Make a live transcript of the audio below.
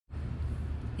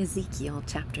Ezekiel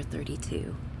chapter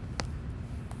 32.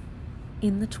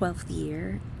 In the 12th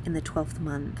year, in the 12th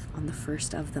month, on the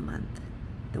first of the month,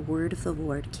 the word of the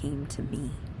Lord came to me,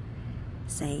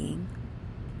 saying,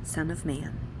 Son of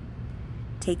man,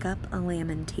 take up a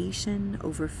lamentation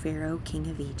over Pharaoh king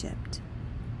of Egypt,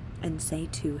 and say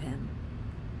to him,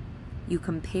 You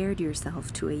compared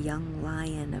yourself to a young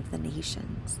lion of the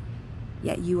nations,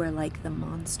 yet you are like the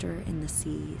monster in the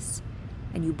seas,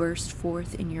 and you burst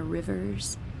forth in your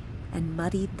rivers, and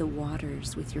muddied the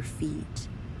waters with your feet,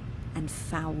 and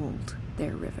fouled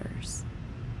their rivers.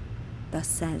 Thus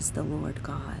says the Lord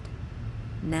God,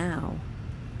 Now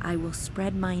I will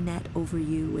spread my net over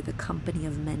you with a company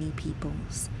of many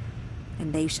peoples,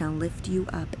 and they shall lift you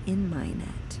up in my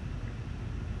net.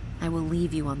 I will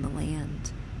leave you on the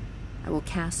land. I will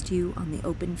cast you on the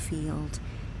open field,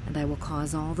 and I will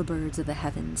cause all the birds of the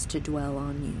heavens to dwell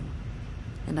on you,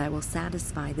 and I will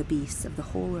satisfy the beasts of the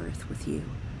whole earth with you.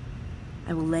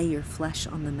 I will lay your flesh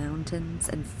on the mountains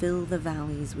and fill the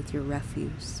valleys with your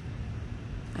refuse.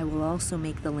 I will also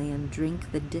make the land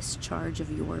drink the discharge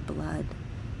of your blood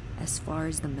as far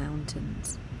as the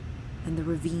mountains, and the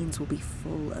ravines will be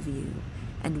full of you.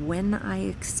 And when I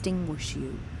extinguish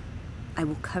you, I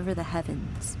will cover the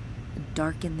heavens and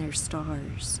darken their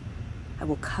stars. I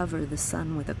will cover the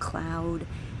sun with a cloud,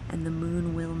 and the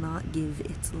moon will not give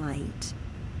its light.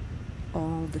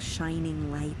 All the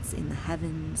shining lights in the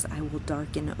heavens I will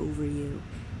darken over you,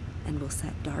 and will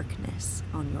set darkness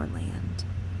on your land,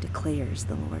 declares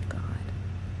the Lord God.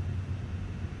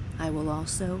 I will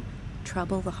also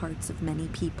trouble the hearts of many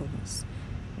peoples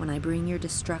when I bring your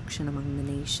destruction among the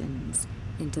nations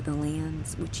into the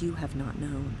lands which you have not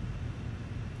known.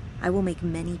 I will make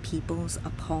many peoples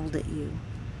appalled at you,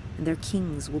 and their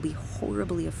kings will be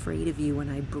horribly afraid of you when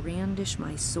I brandish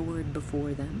my sword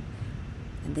before them,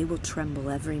 and they will tremble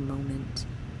every moment,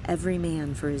 every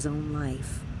man for his own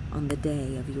life, on the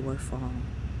day of your fall.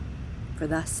 For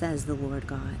thus says the Lord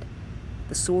God,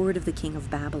 The sword of the king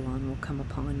of Babylon will come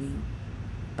upon you.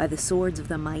 By the swords of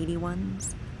the mighty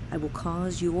ones I will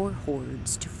cause your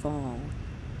hordes to fall.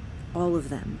 All of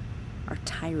them are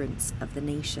tyrants of the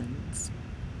nations,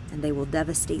 and they will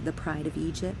devastate the pride of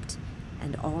Egypt,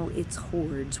 and all its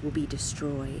hordes will be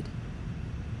destroyed.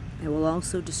 I will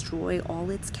also destroy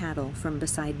all its cattle from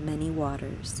beside many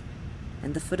waters,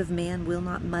 and the foot of man will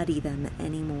not muddy them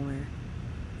any more,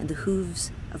 and the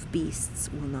hooves of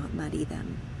beasts will not muddy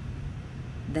them.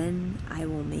 Then I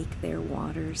will make their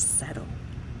waters settle,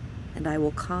 and I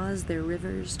will cause their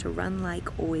rivers to run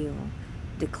like oil,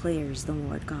 declares the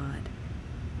Lord God.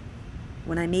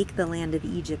 When I make the land of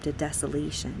Egypt a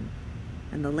desolation,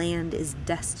 and the land is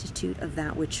destitute of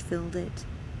that which filled it,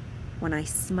 when I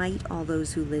smite all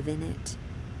those who live in it,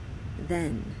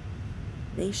 then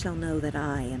they shall know that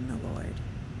I am the Lord.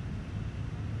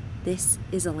 This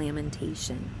is a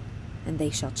lamentation, and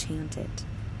they shall chant it.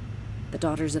 The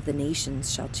daughters of the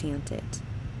nations shall chant it.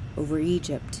 Over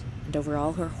Egypt and over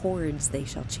all her hordes they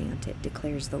shall chant it,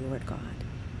 declares the Lord God.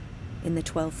 In the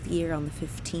 12th year, on the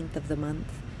 15th of the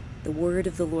month, the word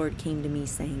of the Lord came to me,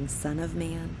 saying, Son of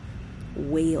man,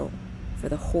 wail for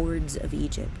the hordes of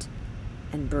Egypt,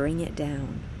 and bring it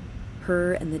down,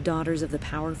 her and the daughters of the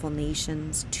powerful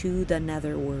nations, to the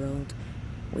nether world,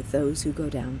 with those who go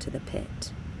down to the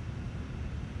pit.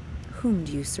 Whom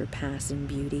do you surpass in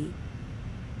beauty?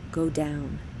 Go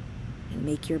down and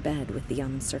make your bed with the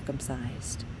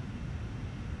uncircumcised.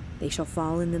 They shall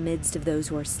fall in the midst of those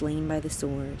who are slain by the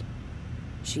sword.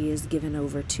 She is given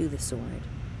over to the sword.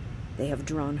 They have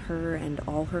drawn her and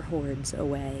all her hordes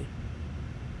away.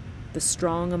 The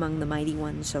strong among the mighty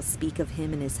ones shall speak of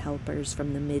him and his helpers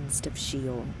from the midst of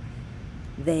Sheol.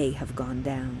 They have gone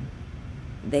down.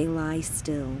 They lie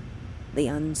still, the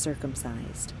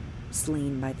uncircumcised,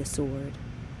 slain by the sword.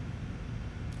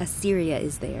 Assyria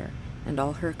is there, and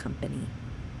all her company.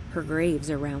 Her graves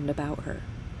are round about her.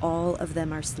 All of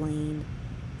them are slain,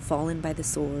 fallen by the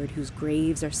sword, whose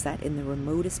graves are set in the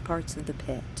remotest parts of the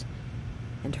pit,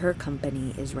 and her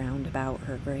company is round about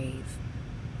her grave.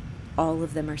 All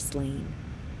of them are slain,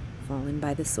 fallen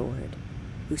by the sword,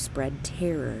 who spread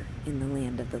terror in the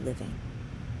land of the living.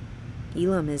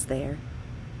 Elam is there,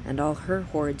 and all her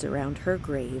hordes around her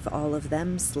grave, all of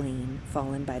them slain,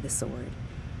 fallen by the sword,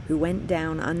 who went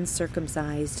down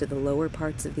uncircumcised to the lower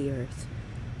parts of the earth,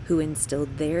 who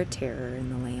instilled their terror in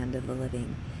the land of the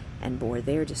living, and bore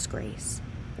their disgrace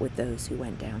with those who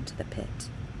went down to the pit.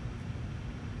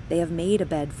 They have made a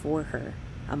bed for her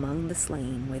among the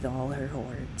slain with all her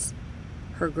hordes.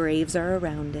 Her graves are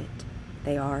around it.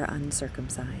 They are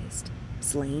uncircumcised,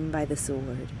 slain by the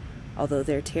sword, although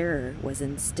their terror was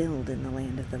instilled in the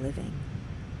land of the living.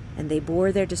 and they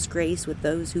bore their disgrace with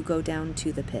those who go down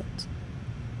to the pit.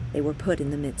 They were put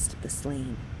in the midst of the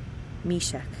slain.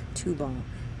 Meshach, Tubal,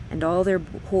 and all their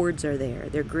hordes are there.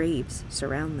 Their graves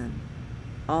surround them.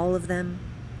 All of them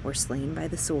were slain by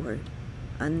the sword,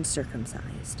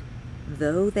 uncircumcised,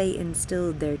 though they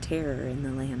instilled their terror in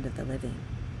the land of the living.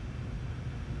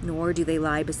 Nor do they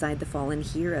lie beside the fallen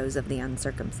heroes of the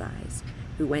uncircumcised,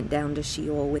 who went down to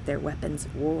Sheol with their weapons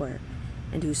of war,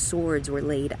 and whose swords were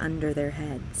laid under their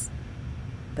heads.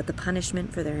 But the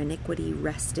punishment for their iniquity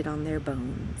rested on their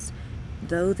bones,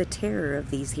 though the terror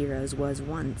of these heroes was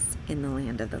once in the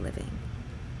land of the living.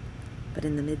 But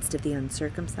in the midst of the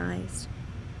uncircumcised,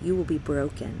 you will be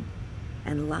broken,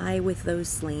 and lie with those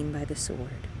slain by the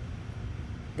sword.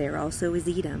 There also is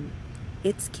Edom,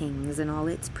 its kings and all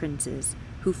its princes,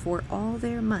 who for all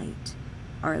their might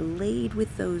are laid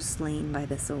with those slain by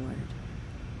the sword.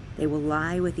 They will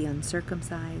lie with the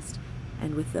uncircumcised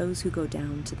and with those who go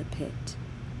down to the pit.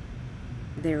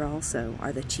 There also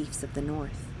are the chiefs of the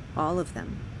north, all of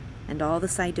them, and all the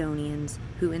Sidonians,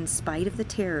 who in spite of the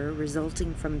terror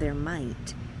resulting from their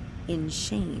might, in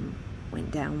shame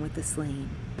went down with the slain.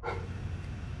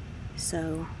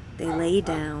 So they lay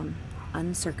down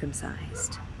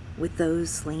uncircumcised with those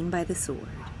slain by the sword,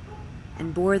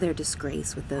 and bore their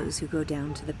disgrace with those who go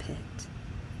down to the pit.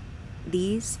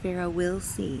 These Pharaoh will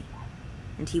see,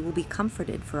 and he will be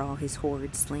comforted for all his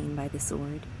hordes slain by the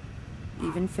sword.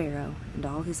 Even Pharaoh and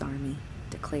all his army,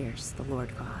 declares the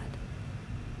Lord God.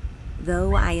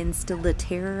 Though I instilled a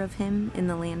terror of him in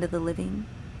the land of the living,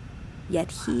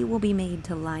 yet he will be made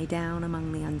to lie down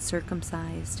among the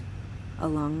uncircumcised,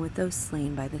 along with those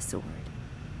slain by the sword.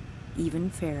 Even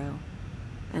Pharaoh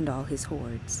and all his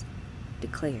hordes,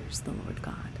 declares the Lord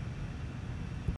God.